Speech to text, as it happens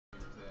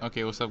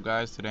Okay, what's up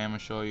guys? Today I'm gonna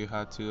show you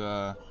how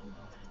to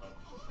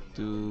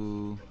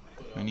do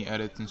many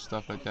edits and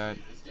stuff like that.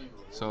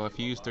 So if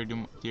you use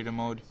theater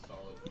mode,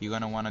 you're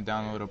gonna want to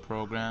download a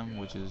program,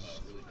 which is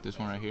this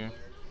one right here,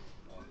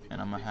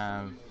 and I'm gonna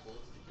have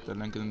the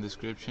link in the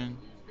description.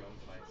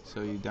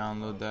 So you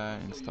download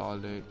that,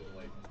 install it,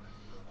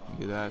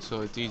 do that.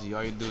 So it's easy.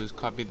 All you do is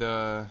copy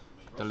the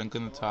link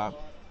in the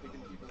top,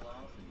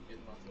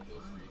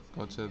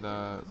 go to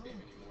the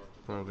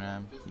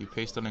program, you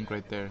paste the link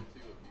right there.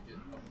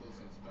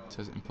 It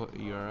says input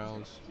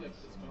URLs.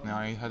 Now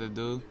all you have to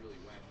do,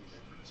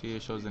 see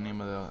it shows the name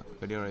of the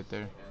video right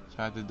there. So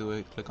I have to do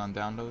it, click on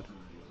download,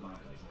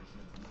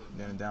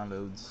 then it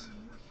downloads.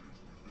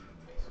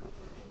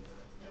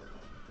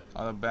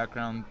 All the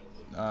background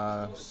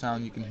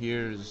sound you can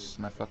hear is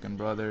my fucking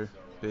brother,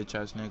 bitch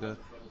ass nigga,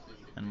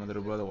 and my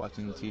little brother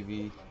watching the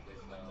TV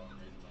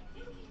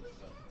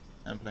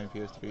and playing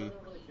PS3.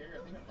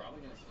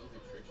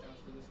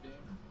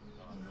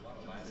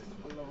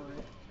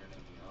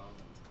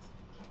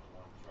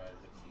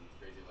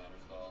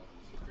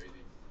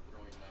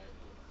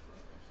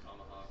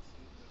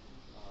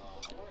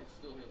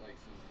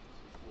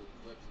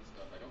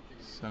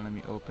 So let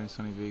me open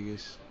Sony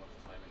Vegas.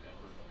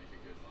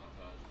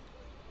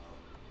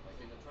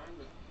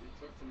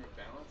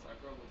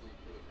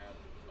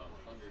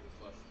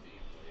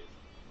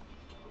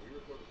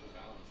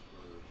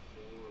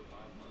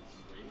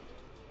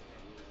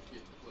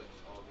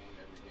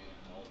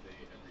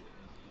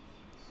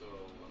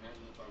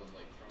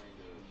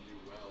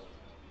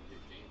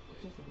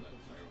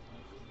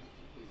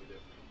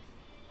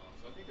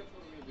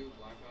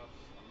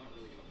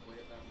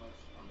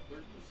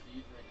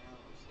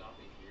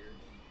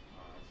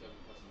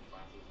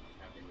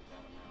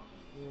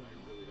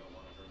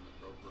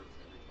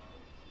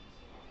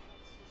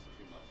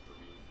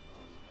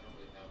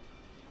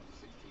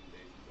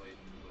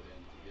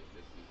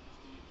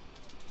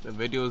 The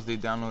videos they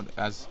download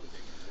as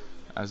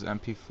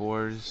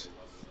MP4s,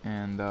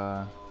 and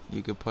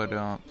you could put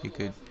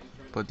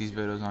these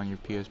videos on your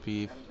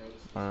PSP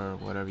or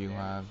whatever you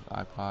have,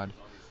 iPod.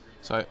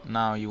 So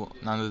now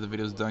that the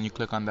video is done, you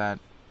click on that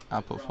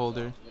output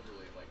folder,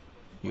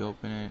 you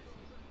open it.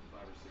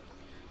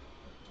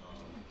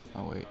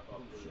 Oh wait,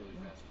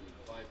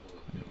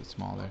 make it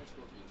smaller.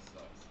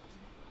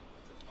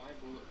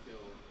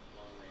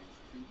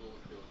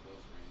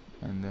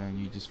 And then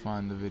you just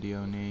find the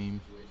video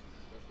name.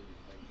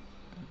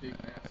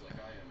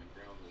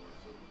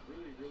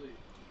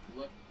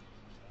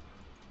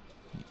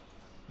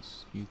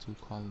 YouTube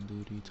Call of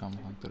Duty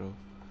Tomahawk Throw.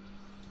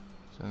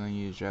 So then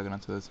you just drag it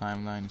onto the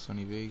timeline in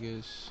Sony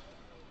Vegas.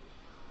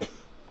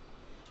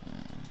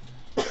 And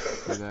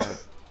do that.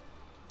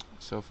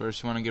 So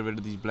first you want to get rid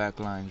of these black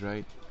lines,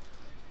 right?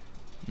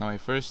 No,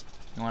 wait, first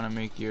you want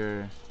to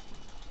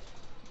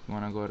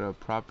go to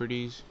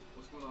properties.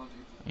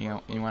 You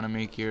want to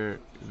make your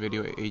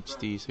video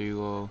HD.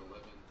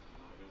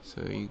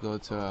 So you go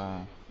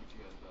to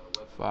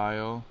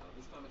file,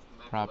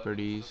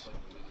 properties,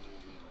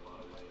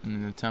 and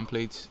then the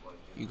templates.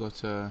 You go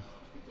to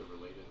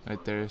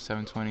right there,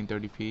 720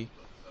 30p,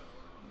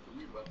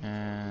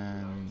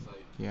 and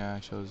yeah,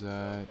 it shows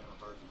that.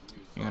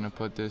 You're gonna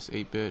put this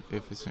 8-bit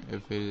if it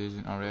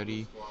isn't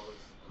already,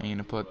 and you're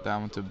gonna put that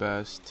one to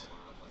best,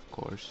 of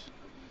course,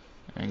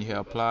 and you hit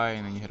apply,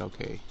 and then you hit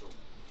OK.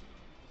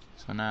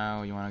 So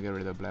now you want to get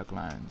rid of the black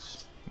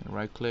lines. You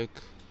right click,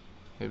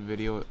 hit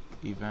video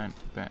event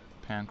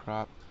pan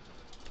crop,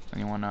 and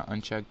you want to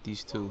uncheck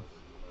these two.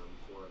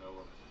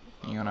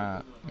 You're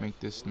gonna make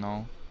this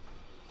no.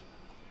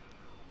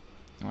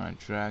 You want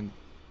to drag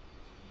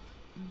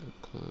the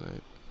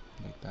clip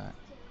like that.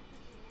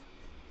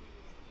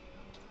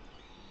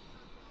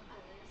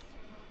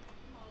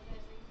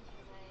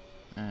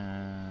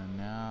 And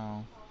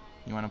now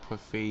you want to put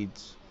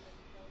fades.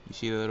 You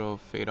see the little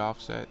fade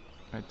offset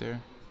right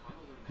there?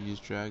 You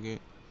just drag it.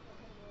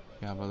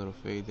 You have a little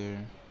fade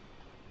there.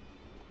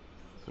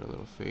 Put a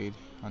little fade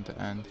on the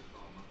end.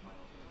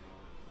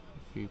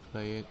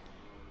 Replay it.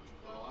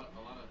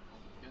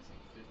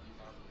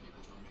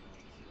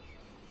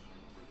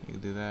 You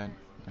can do that.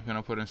 If you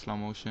want to put it in slow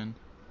motion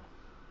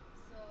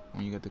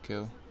when you get the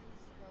kill,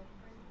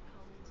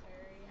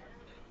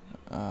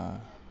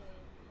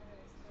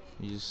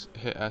 you just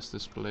hit S to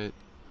split,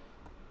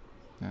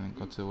 then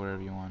go to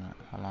wherever you want it,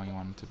 how long you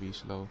want it to be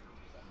slow,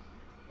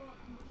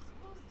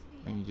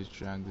 and you just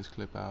drag this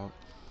clip out.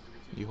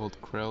 You hold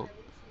Krill,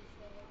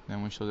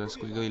 then when it shows that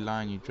squiggly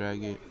line, you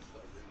drag it.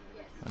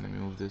 And let me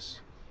move this.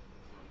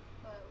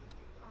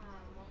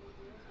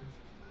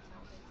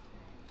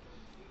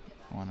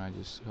 When I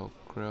just hold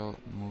Krill,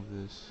 move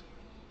this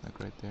like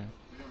right there.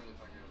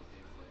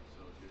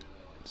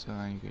 So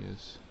then you can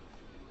just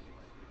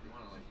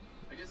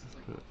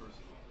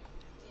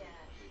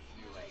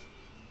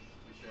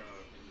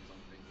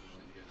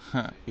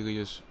you can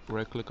just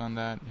right click on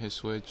that, hit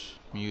switch,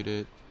 mute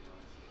it.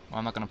 Well,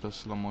 I'm not gonna put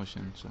slow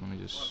motion, so let me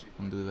just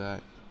undo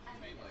that.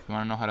 If you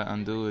wanna know how to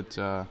undo it,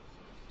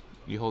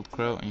 you hold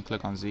Krill and you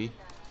click on Z.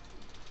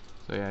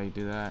 So yeah, you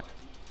do that.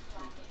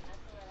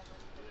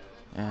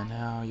 And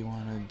now you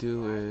want to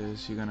do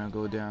is you're gonna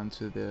go down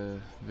to the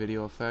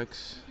video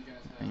effects,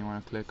 and you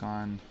want to click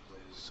on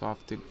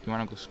soft. You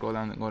want to go scroll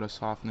down and go to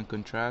soft and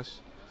contrast.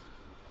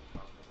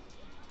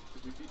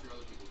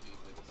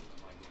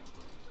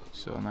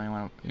 So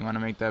now you want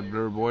to make that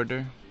blur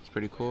border. It's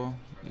pretty cool.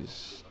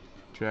 Just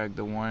drag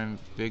the warm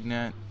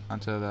vignette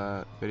onto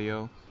the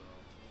video.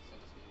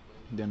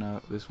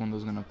 Then this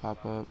window's gonna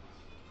pop up.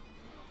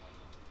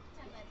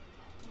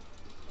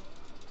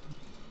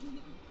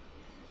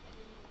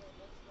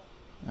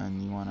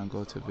 And you want to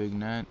go to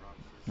vignette.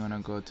 You want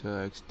to go to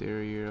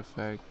exterior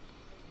effect.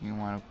 You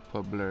want to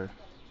put blur.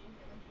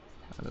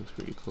 That looks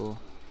pretty cool.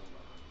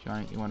 You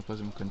want to put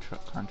some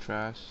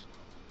contrast.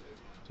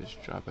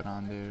 Just drop it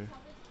on there.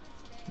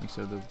 Makes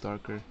it look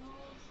darker.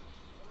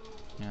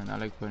 And I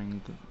like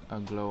putting a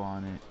glow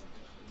on it.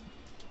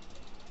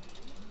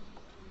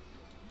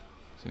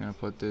 So you're gonna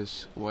put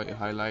this white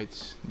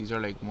highlights. These are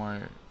like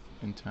more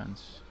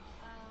intense.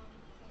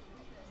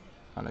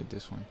 I like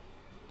this one.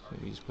 So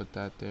you just put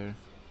that there.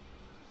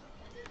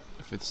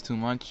 If it's too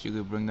much, you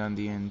could bring down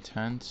the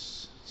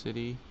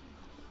intensity.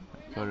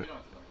 Put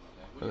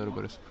a little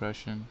bit of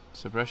suppression.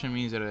 Suppression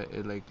means that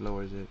it like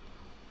lowers it.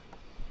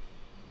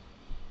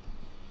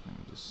 Let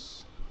me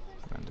just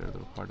render a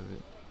little part of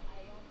it.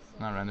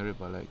 Not render it,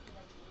 but like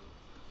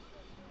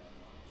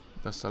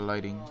that's the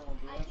lighting.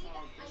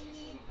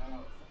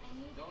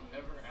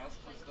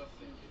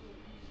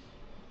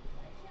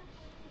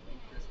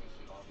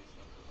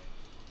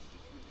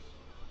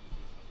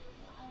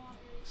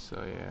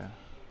 So yeah.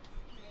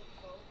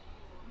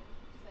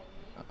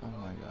 Oh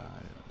my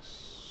god.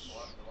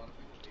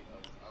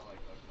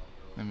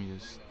 Let me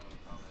just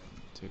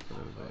take a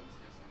little bit.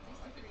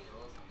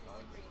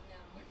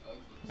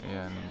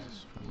 Yeah, let me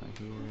just from right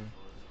here.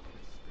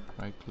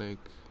 Right click,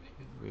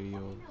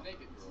 video.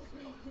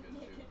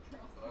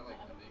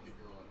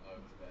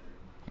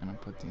 And I'll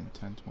put the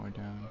intent more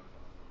down.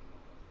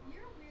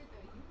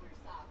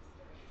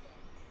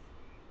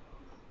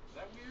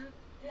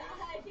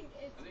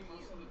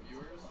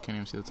 Can't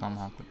even see the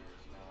tomahawk.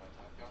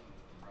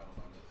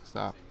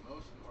 Stop.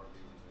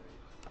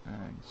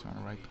 And just want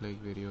to right click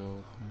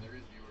video.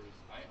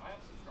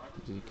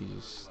 You can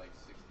just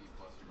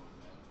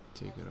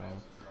take it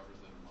off.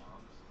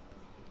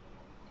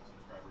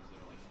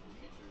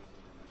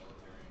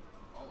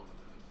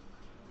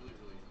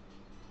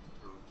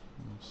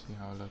 Let's see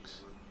how it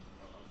looks.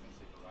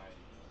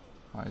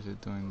 Why is it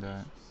doing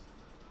that?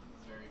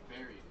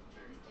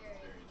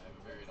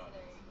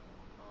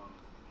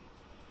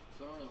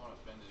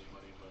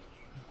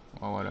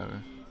 Well,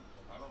 whatever.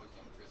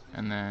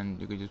 And then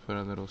you could just put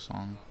a little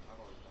song.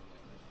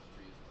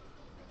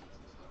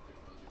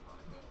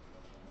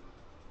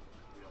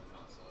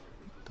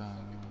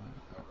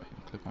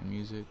 Click on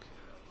music.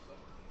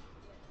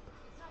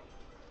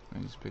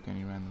 And just pick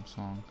any random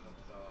song.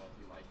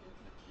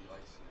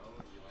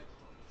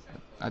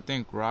 I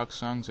think rock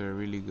songs are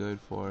really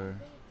good for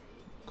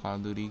Call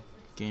of Duty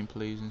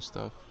gameplays and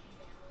stuff.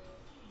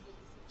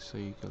 So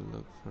you could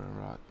look for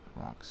a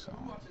rock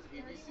song.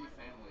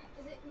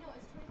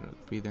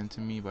 Breathe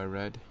Into Me by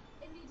Red.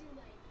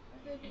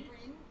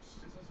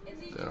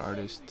 Good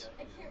artist.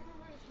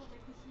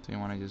 So you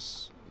want to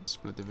just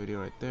split the video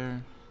right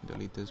there.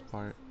 Delete this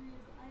part.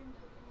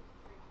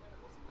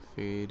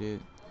 Fade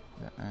it,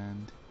 the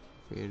end.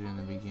 Fade it in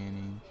the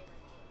beginning.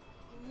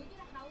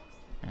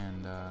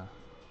 And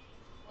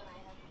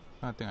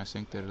I think I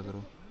synced it a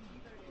little.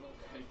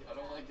 I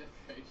don't like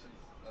decorations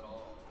at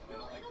all. I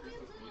don't like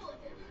Christmas music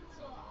either. It's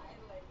so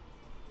annoying.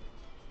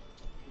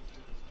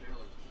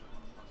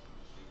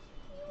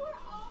 You are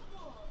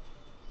awful.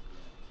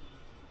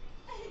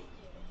 We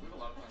have a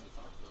lot of time to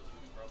talk though, so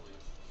we can probably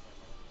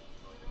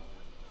what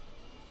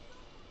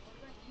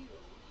about you?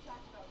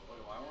 Talk about what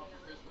do I want for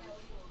Christmas?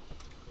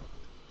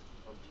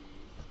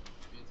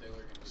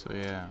 So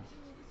yeah.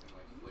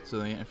 So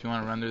if you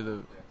want to render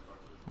the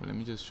let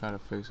me just try to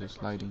fix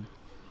this lighting.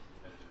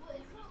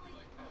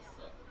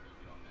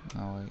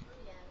 No wait.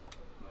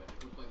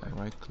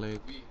 Right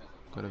click,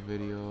 go to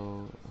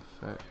video,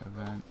 effect,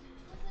 event.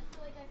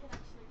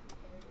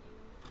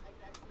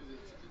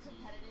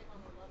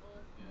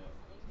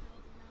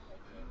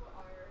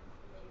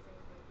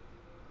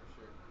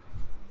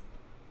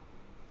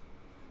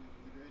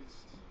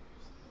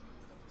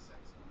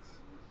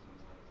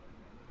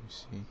 You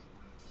see.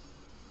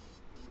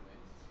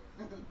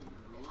 I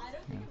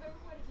don't think I've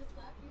ever wanted to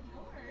slap you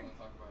more. You want to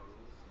talk about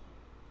rules?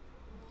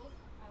 Rules?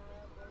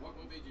 What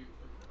made you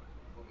pick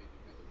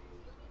the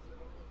rules?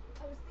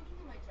 I was thinking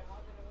of my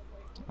job and I was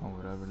like... Oh,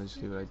 whatever, let's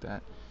leave it like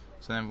that.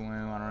 So then when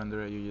you want to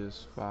render it, you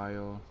just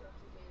file,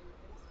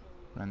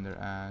 render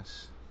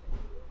as,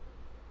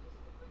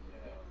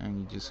 and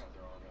you just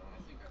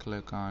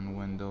click on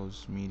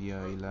Windows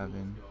Media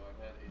 11.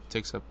 It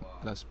takes up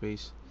less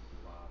space.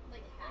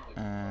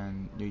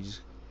 And you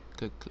just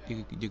click,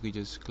 you could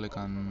just click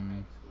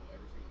on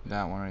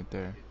that one right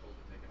there.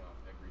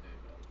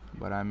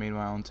 But I made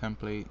my own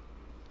template,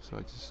 so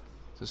it's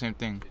the same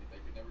thing.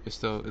 It's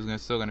still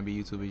gonna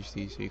be YouTube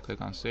HD. So you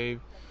click on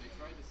save,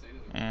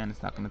 and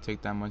it's not gonna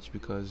take that much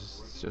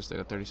because it's just like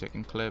a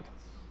 30-second clip.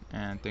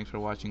 And thanks for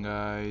watching,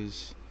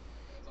 guys.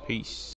 Peace.